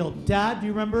all been healed. Dad, do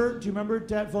you remember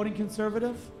Dad voting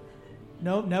conservative?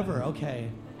 No, never. Okay.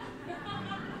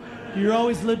 You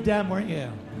always Lib Dem, weren't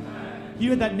you? You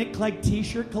had that Nick Clegg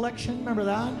T-shirt collection. Remember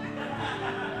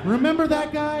that? Remember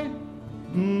that guy?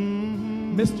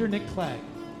 Mm-hmm. Mr. Nick Clegg.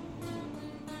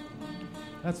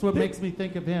 That's what makes me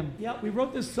think of him. Yeah, we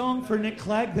wrote this song for Nick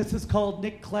Clegg. This is called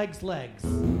Nick Clegg's Legs.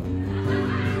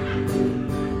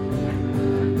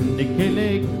 Nicky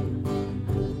Leg.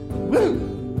 Woo!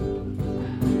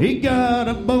 He got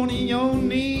a bony old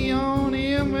knee on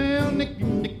him. Well, Nick.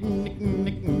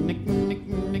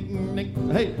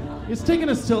 Hey, it's taking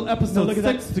us till episode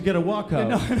 6 to get a walkout.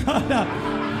 No.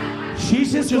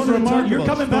 She's just remarkable. You're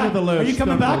coming back. Are you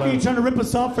coming back? Or are you trying to rip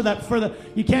us off for that?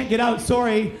 You can't get out.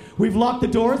 Sorry, we've locked the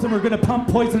doors and we're going to pump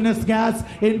poisonous gas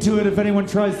into it if anyone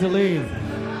tries to leave.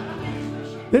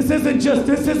 This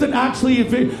isn't actually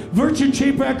Virtue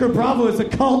Cheapwrecker Bravo is a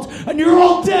cult, and you're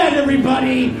all dead,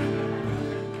 everybody.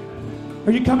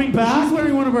 Are you coming back? She's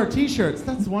wearing one of our T-shirts.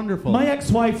 That's wonderful. My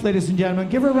ex-wife, ladies and gentlemen,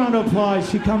 give her a round of applause.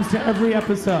 She comes to every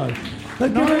episode.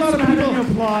 Not a lot of people.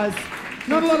 Applause.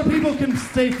 Not a lot of people can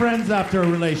stay friends after a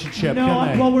relationship. No,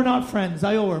 can they? Well, we're not friends.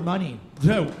 I owe her money.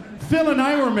 So, Phil and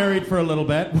I were married for a little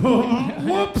bit.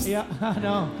 Whoops. Yeah, I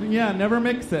know. Yeah, never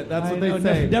mix it. That's what they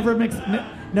say.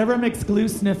 Never mix glue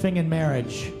sniffing in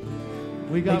marriage.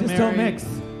 We got they just married. Don't mix.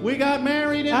 We got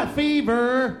married in a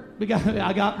fever.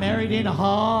 I got married in a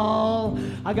hall.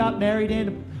 I got married in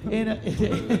a.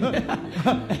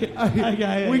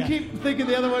 We keep thinking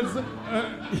the other one's.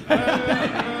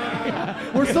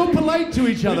 We're so polite to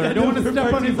each other. I don't want to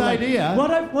step on his idea.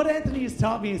 What Anthony has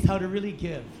taught me is how to really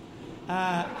give.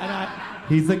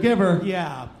 He's a giver.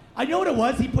 Yeah. I know what it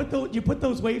was. You put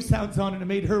those wave sounds on and it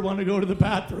made her want to go to the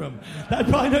bathroom. That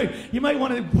probably you might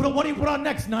want to what do you put on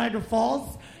next? Niagara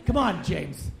Falls? Come on,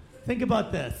 James. Think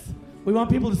about this. We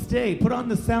want people to stay. Put on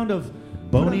the sound of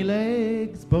Bony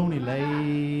legs, bony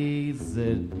legs.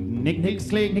 Nick, nick,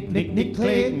 click, nick, nick, nick,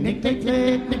 click, nick, click,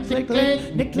 click, nick, click,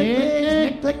 click, nick, click,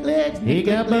 nick, click, click. He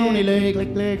got bony legs,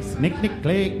 click, clicks, nick, nick,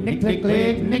 click, nick, click,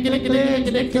 click, nick, click,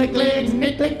 click, nick, click, click,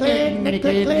 nick, click, click, nick,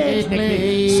 click, click,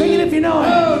 nick. Sing it if you know it.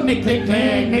 Oh, nick, click,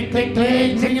 click, nick, click,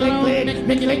 click, nick, click, click,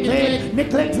 nick, click, click, nick,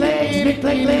 click, click, nick, click,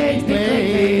 click, nick,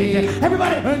 click.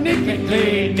 Everybody, nick, click,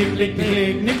 click, nick, click,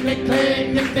 click, nick, click, click,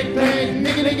 nick, click, click,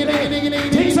 nick, click,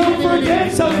 click. Take some for a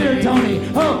dance out there, Tony.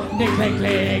 Oh, nick, click,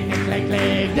 click, nick, click,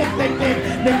 click, nick, click, click,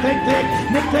 nick, click, click,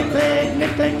 nick, click, click,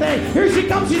 nick, click, click. Here she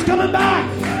comes, she's coming back.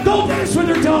 Go dance with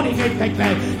her, Tony. Nick, click,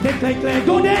 click, nick, click, click.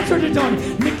 Go dance with her, Tony.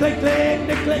 Nick, click, click,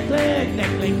 nick, click, click, nick,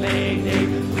 click, click,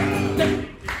 nick.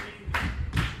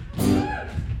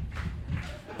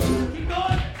 Keep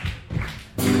going.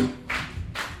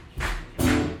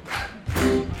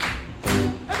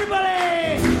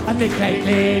 Nick, click,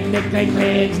 click, nick, click,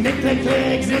 click, nick, click,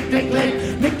 click, nick, click, click,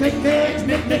 nick, click, click,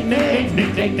 nick, click, click,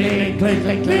 nick, click, click,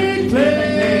 click, click, click,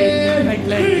 click,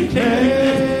 click, click,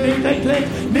 click, click, click,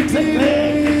 nick, click, click,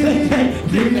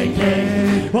 click, click,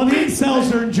 click. Well, the incels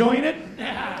are enjoying it.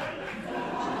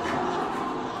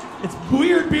 It's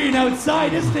weird being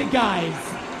outside, isn't it, guys?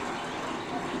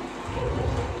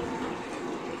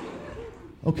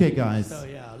 Okay, guys. So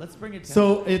yeah, let's bring it down.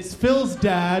 So it's Phil's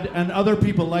dad and other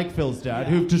people like Phil's dad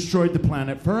who've destroyed the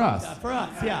planet for us. For us,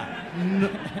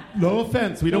 yeah. No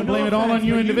offense. We don't blame it all on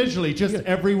you individually. Just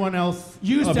everyone else of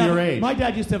your age. My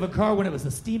dad used to have a car when it was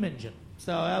a steam engine.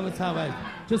 So that was how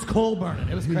just coal burning.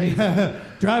 It was crazy. Remember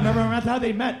that's how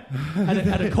they met.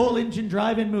 At a coal engine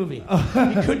drive-in movie.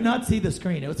 You could not see the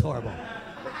screen. It was horrible.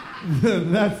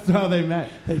 That's how they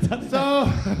met.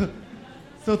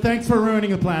 So thanks for ruining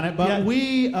the planet, but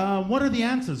what are the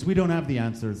answers? We don't have the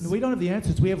answers. We don't have the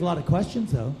answers. We have a lot of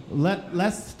questions, though.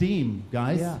 Less steam,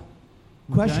 guys. Yeah.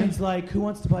 Questions like, who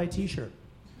wants to buy a T-shirt?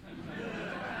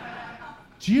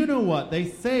 Do you know what? They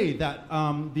say that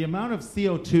the amount of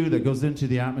CO2 that goes into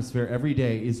the atmosphere every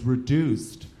day is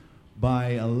reduced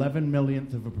by 11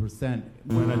 millionth of a %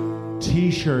 when a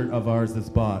T-shirt of ours is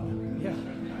bought. Yeah.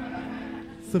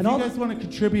 So if you guys want to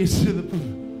contribute to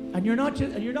the... And you're not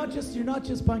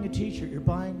just buying a T-shirt. You're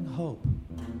buying hope.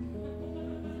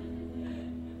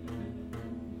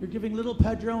 You're giving little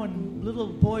Pedro and little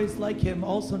boys like him,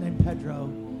 also named Pedro,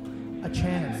 a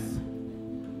chance.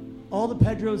 All the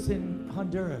Pedros in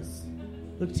Honduras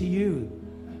look to you,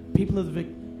 people of the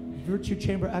Virtue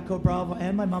Chamber, Echo Bravo,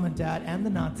 and my mom and dad, and the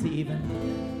Nazi even.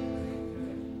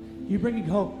 You're bringing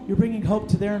hope. You're bringing hope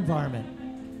to their environment,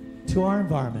 to our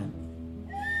environment.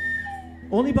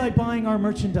 Only by buying our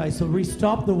merchandise will we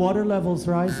stop the water levels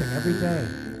rising every day.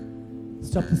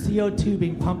 Stop the CO2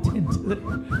 being pumped into the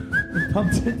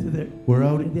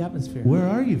atmosphere. Where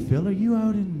are you, Phil? Are you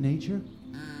out in nature?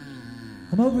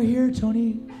 I'm over here,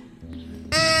 Tony,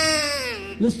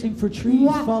 listening for trees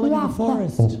falling in the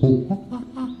forest.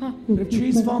 But if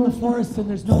trees fall in the forest, then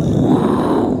there's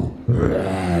no...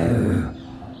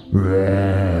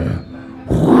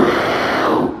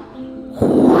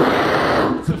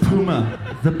 It's a puma.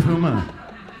 The puma.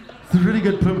 It's a really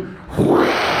good puma.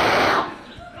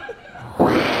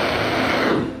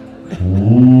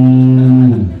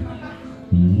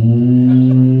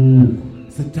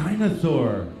 It's a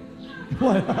dinosaur.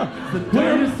 What? It's a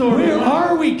dinosaur. Where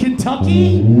are we,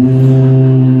 Kentucky?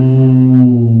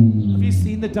 Have you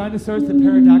seen the dinosaurs, the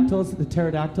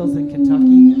pterodactyls in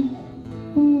Kentucky?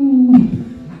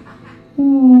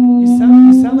 You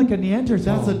sound like a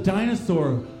Neanderthal. That's a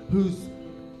dinosaur whose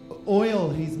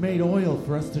he's made oil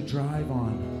for us to drive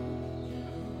on.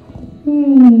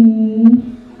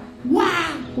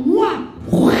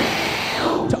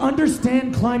 To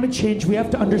understand climate change, we have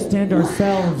to understand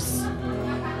ourselves.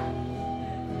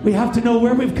 We have to know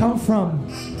where we've come from.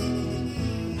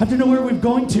 Have to know where we're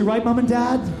going to, right, Mom and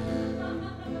Dad?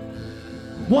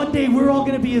 One day we're all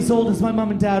going to be as old as my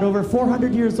mom and dad, over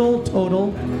 400 years old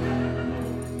total.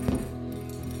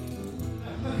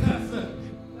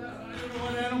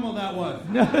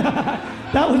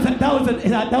 that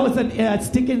was a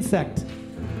stick insect.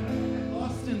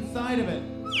 Lost inside of it.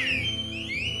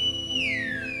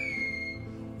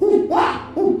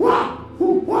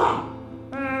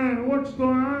 Hey, what's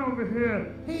going on over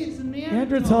here? Hey, it's a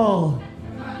Neanderthal.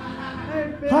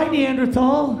 Hey, Bill. Hi,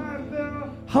 Neanderthal. Hi, Bill.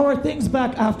 How are things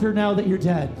back after now that you're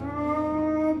dead?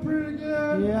 Oh, pretty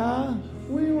good. Yeah?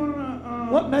 We wanna.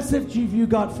 What message have you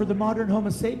got for the modern Homo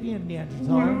sapien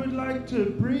Neanderthal? We would like to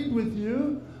breed with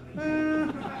you.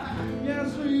 Yeah,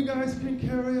 so you guys can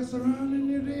carry us around in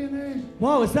your DNA.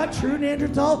 Whoa, is that true,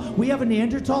 Neanderthal? We have a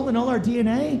Neanderthal in all our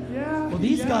DNA? Yeah. Well,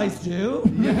 these guys do.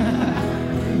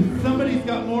 somebody's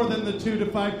got more than the 2 to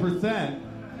 5%.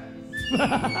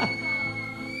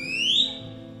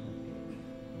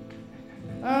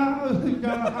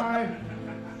 Got a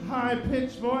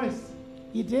high-pitched voice.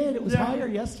 You did. It was higher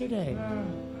yesterday.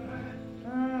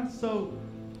 So,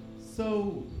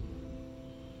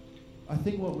 I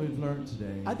think what we've learned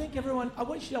today. I think everyone, I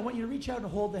want you to reach out and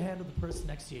hold the hand of the person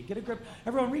next to you. Get a grip.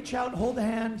 Everyone reach out, hold the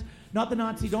hand. Not the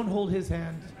Nazi, don't hold his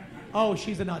hand. Oh,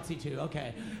 she's a Nazi too,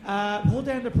 okay. Hold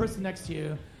the hand of the person next to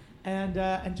you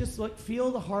and just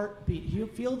feel the heartbeat. You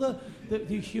feel the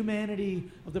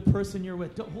humanity of the person you're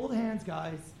with. Don't hold hands,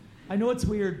 guys. I know it's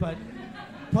weird, but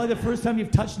probably the first time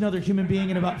you've touched another human being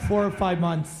in about 4 or 5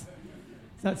 months.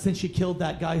 It's not since you killed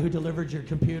that guy who delivered your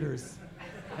computers.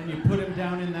 And you put him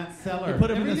down in that cellar. You put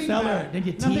him in the cellar. Then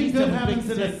you teased him. Nothing good happens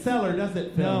in a cellar, does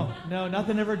it, Phil? No,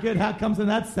 nothing ever good comes in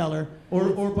that cellar.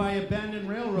 Or by abandoned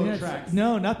railroad tracks.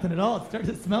 No, nothing at all. It starts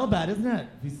to smell bad, isn't it?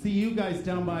 If you see you guys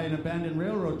down by an abandoned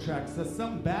railroad tracks, there's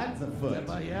something bad's afoot.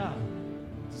 Yeah.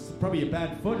 There's probably a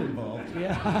bad foot involved.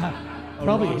 Yeah.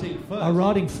 Probably rotting foot. A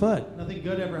rotting foot. Nothing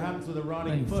good ever happens with a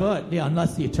rotting foot. Yeah,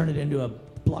 unless you turn it into a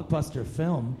blockbuster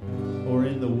film. Or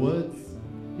in the woods.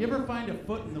 You ever find a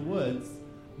foot in the woods?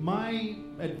 My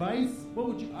advice,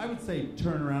 I would say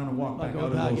turn around and walk back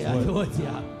out of those woods.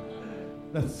 Yeah.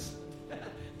 That's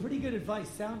pretty good advice.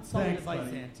 Solid advice,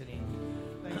 buddy. Anthony.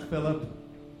 Thanks, Philip.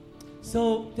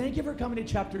 So, thank you for coming to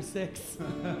Chapter 6.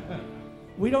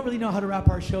 We don't really know how to wrap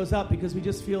our shows up because we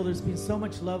just feel there's been so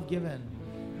much love given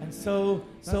and so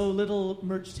little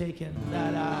merch taken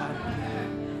that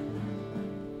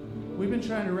we've been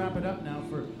trying to wrap it up now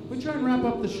we try and wrap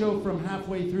up the show from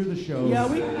halfway through the show. Yeah,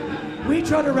 we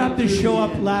tried to wrap this show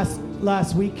up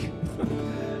last week.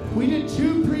 We did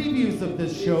 2 previews of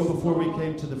this show before we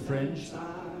came to the Fringe.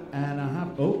 And I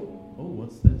have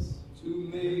what's this? To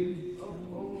make a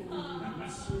home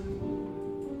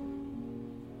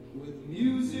with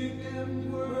music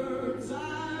and words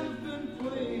I've been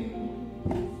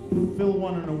playing. Phil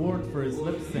won an award for his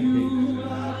lip syncing.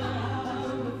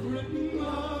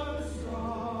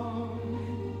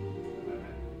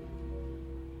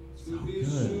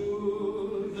 Good.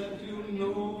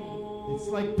 It's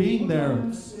like being there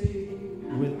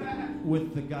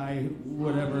with the guy,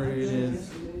 whatever it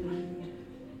is.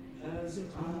 It's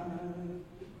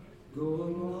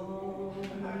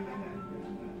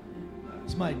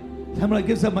I'm gonna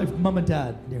give up my mom and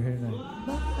dad. They're here tonight.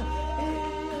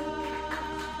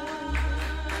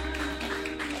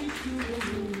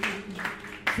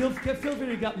 Feel free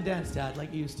to get up and dance, Dad,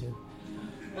 like you used to.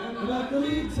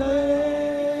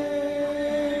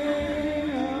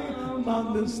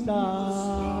 Among the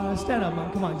stars. Stand up,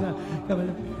 Mom. Come on, come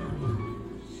in.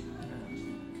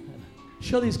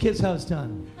 Show these kids how it's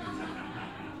done.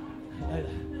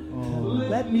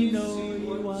 Let me know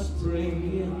what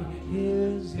spring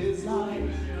is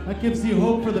like. That gives you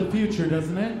hope for the future,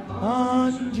 doesn't it?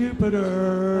 On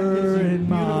Jupiter in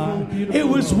Mars. It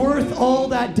was worth all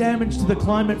that damage to the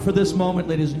climate for this moment,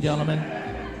 ladies and gentlemen.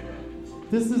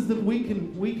 This is we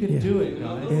can do it,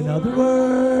 guys. In other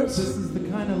words, this is the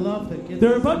kind of love that gets.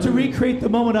 They're about to recreate the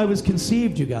moment I was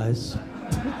conceived, you guys.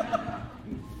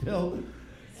 Phil,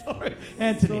 sorry,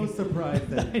 Anthony. So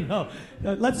surprised. I know.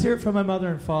 Let's hear it from my mother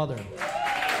and father.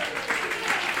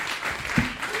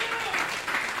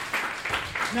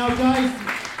 Now, guys,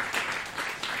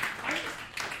 I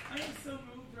am so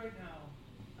moved right now.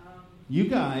 You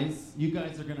guys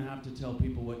are going to have to tell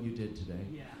people what you did today.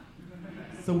 Yeah.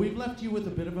 So we've left you with a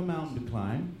bit of a mountain to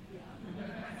climb.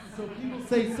 So people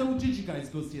say, so did you guys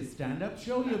go see a stand-up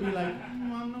show? You'll be like, I'm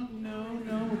not, no,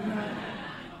 it's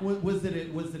not. Was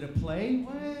it a play?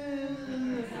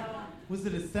 Was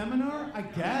it a seminar? I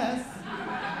guess. Some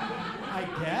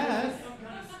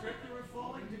kind of script they were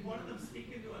following. Did one of them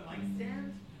sneak into a mic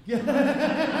stand? Yeah.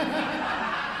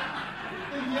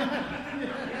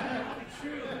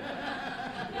 True.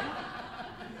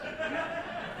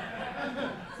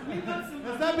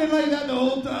 Has that been like that the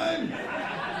whole time?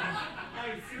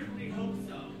 I certainly hope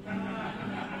so.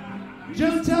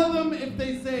 Just tell them if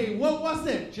they say, what was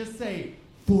it? Just say,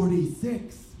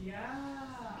 46. Yeah,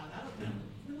 that'll be a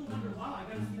little wonder. Wow, I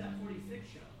gotta see that 46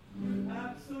 show.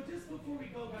 So just before we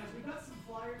go, guys, we've got some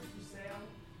flyers for sale.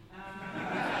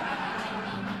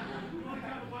 We want to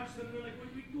kind of watch them. They're like,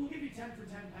 we'll give you 10 for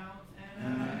 £10.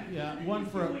 And yeah, one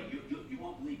for. You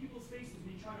won't believe people's faces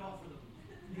when you try to offer them.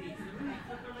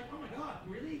 They're like, oh my God,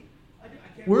 really? I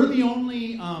can't. We're the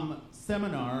only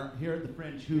seminar here at the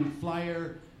Fringe who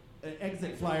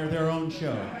exit flyer their own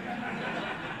show.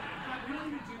 We don't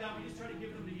even do that. We just try to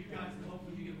give them to you guys and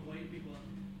hopefully you give them away to people.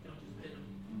 Don't just bid them.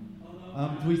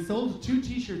 We sold 2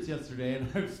 T-shirts yesterday, and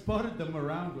I've spotted them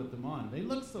around with them on. They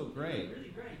look so great. Really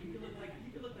great. You could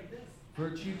look like this.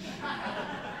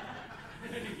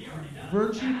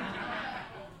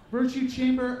 Virtue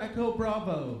Chamber Echo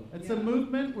Bravo. It's a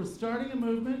movement. We're starting a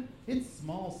movement. It's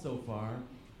small so far,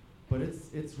 but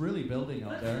it's really building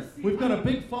out there. We've got a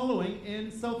big following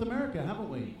in South America, haven't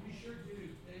we? We sure do.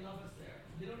 They love us there.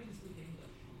 They don't even speak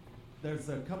English. There's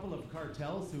a couple of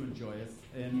cartels who enjoy us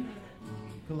in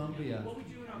Colombia. What we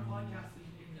do in our podcast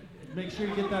is Make sure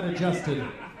you get that adjusted.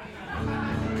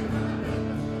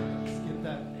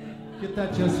 Get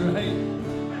that just right.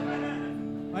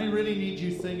 I really need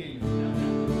you singing.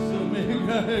 So maybe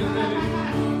I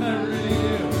really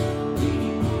do.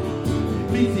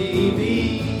 BCB,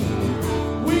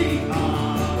 we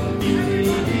are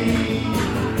BCB.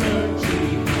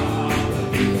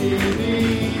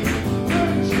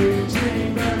 Virtue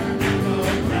Chamber, Echo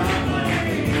Bravo.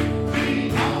 We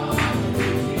are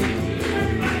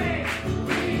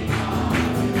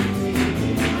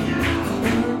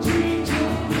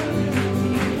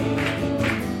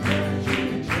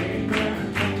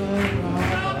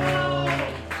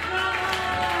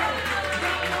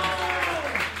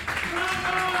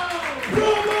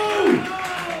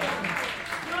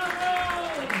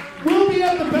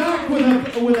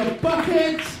with a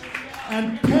bucket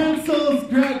and pencils,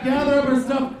 gather up our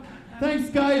stuff. Thanks,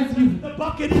 guys. The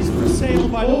bucket is for sale,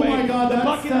 by the way. Oh my God,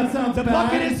 that sounds the bad.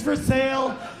 bucket is for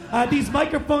sale. These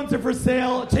microphones are for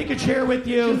sale. Take a chair with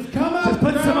you. Just come up, Just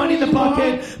put some money in the grab what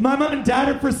you bucket. My mom and dad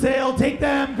are for sale. Take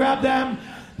them, grab them.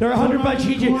 They're $100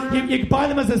 each. You can buy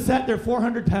them as a set. They're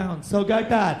 £400. So got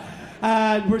that.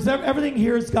 Everything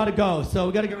here has got to go. So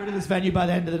we got to get rid of this venue by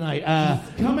the end of the night.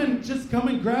 Just come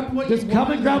and grab what you want. Just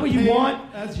come and grab what you want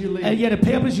as you leave. And to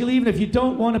pay up as you leave. And if you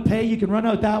don't want to pay, you can run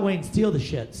out that way and steal the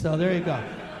shit. So there you go.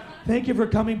 Thank you for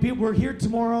coming, people. We're here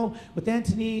tomorrow with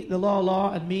Anthony, the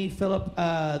Law, and me, Philip.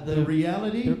 The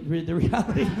reality. The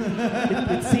reality.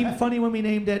 it seemed funny when we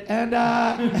named it, and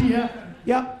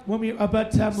yeah. When we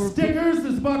stickers.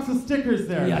 There's a box of stickers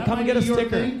there. Yeah, come and get a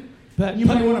sticker. But you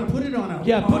might want to put it on a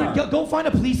car. Go find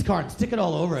a police car and stick it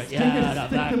all over it. Stick them on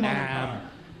the car.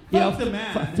 Fuck the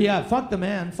man. Fuck the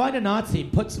man. Find a Nazi.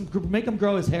 Make him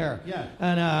grow his hair. Yeah.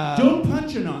 And don't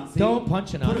punch a Nazi. Don't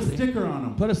punch a Nazi. Put a sticker on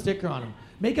him. Put a sticker on him.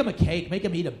 Make him a cake. Make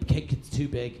him eat a cake that's too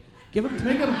big. Make him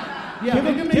make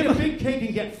a big cake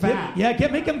and get fat.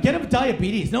 Get him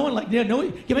diabetes.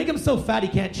 Make him so fat he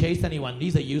can't chase anyone.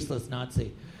 He's a useless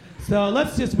Nazi. So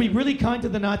let's just be really kind to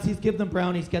the Nazis, give them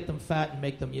brownies, get them fat, and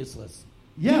make them useless.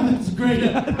 Yeah, that's great.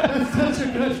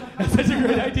 That's such a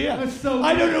great idea. That's so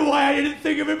I don't know why I didn't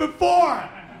think of it before.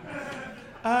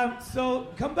 So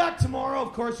come back tomorrow.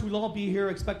 Of course, we'll all be here.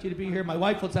 Expect you to be here. My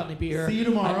wife will definitely be here. See you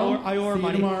tomorrow. I owe her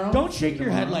money. Tomorrow. Don't shake your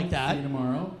head like that. See you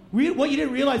tomorrow. What you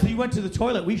didn't realize when you went to the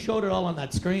toilet, we showed it all on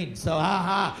that screen. So,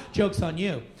 joke's on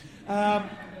you.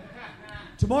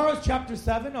 Tomorrow's chapter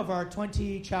 7 of our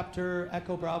 20-chapter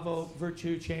Echo Bravo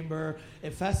Virtue Chamber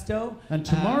Festo. And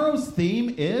tomorrow's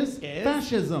theme is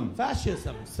fascism.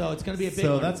 Fascism. So it's going to be a big one.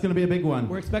 So that's going to be a big one.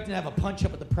 We're expecting to have a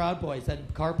punch-up at the Proud Boys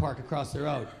at car park across the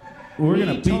road. We're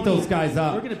going to beat those guys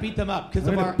up. We're going to beat them up because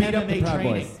of our MMA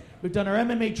training. We've done our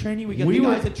MMA training. We got the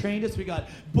guys that trained us. We got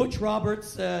Butch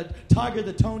Roberts, Tiger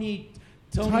the Tony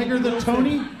the Tiger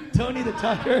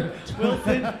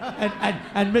Wilson,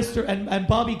 and Mr. and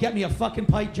Bobby Get Me a Fucking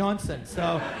Pike Johnson.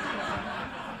 So.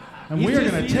 And we're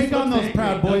going to take on those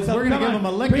Proud Boys. We're going to give them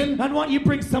a licking. I want you to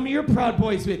bring some of your Proud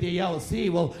Boys with you. Yeah, we'll see.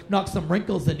 We'll knock some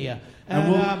wrinkles in you.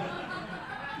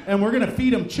 And we're going to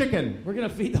feed them chicken. We're going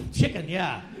to feed them chicken,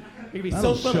 yeah. We're going to be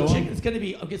so full of chicken. It's going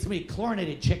to be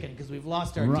chlorinated chicken because we've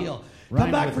lost our deal.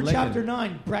 Come back for chapter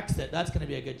 9, Brexit. That's going to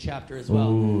be a good chapter as well.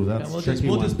 Ooh, that's we'll tricky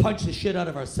just punch the shit out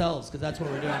of ourselves because that's what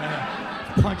we're doing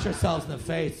now. Punch ourselves in the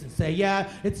face and say, yeah,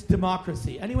 it's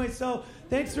democracy. Anyway, so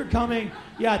thanks for coming.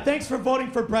 Yeah, thanks for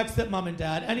voting for Brexit, Mom and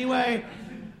Dad. Anyway,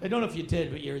 I don't know if you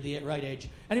did, but you're the right age.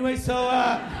 Anyway, so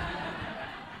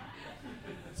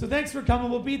thanks for coming.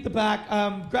 We'll beat the back.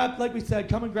 Like we said,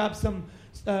 come and grab some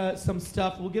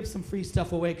stuff. We'll give some free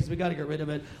stuff away because we got to get rid of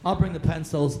it. I'll bring the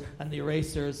pencils and the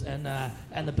erasers and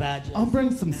the badges. I'll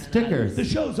bring some stickers. The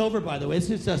show's over, by the way. This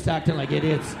is just acting like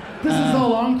idiots. This is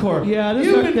all encore. Yeah,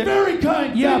 you've been very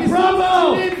kind. Yeah,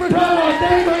 bravo! Bravo!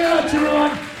 Thank you very much,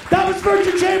 everyone. That was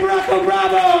Virtue Chamber Echo.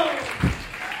 Bravo!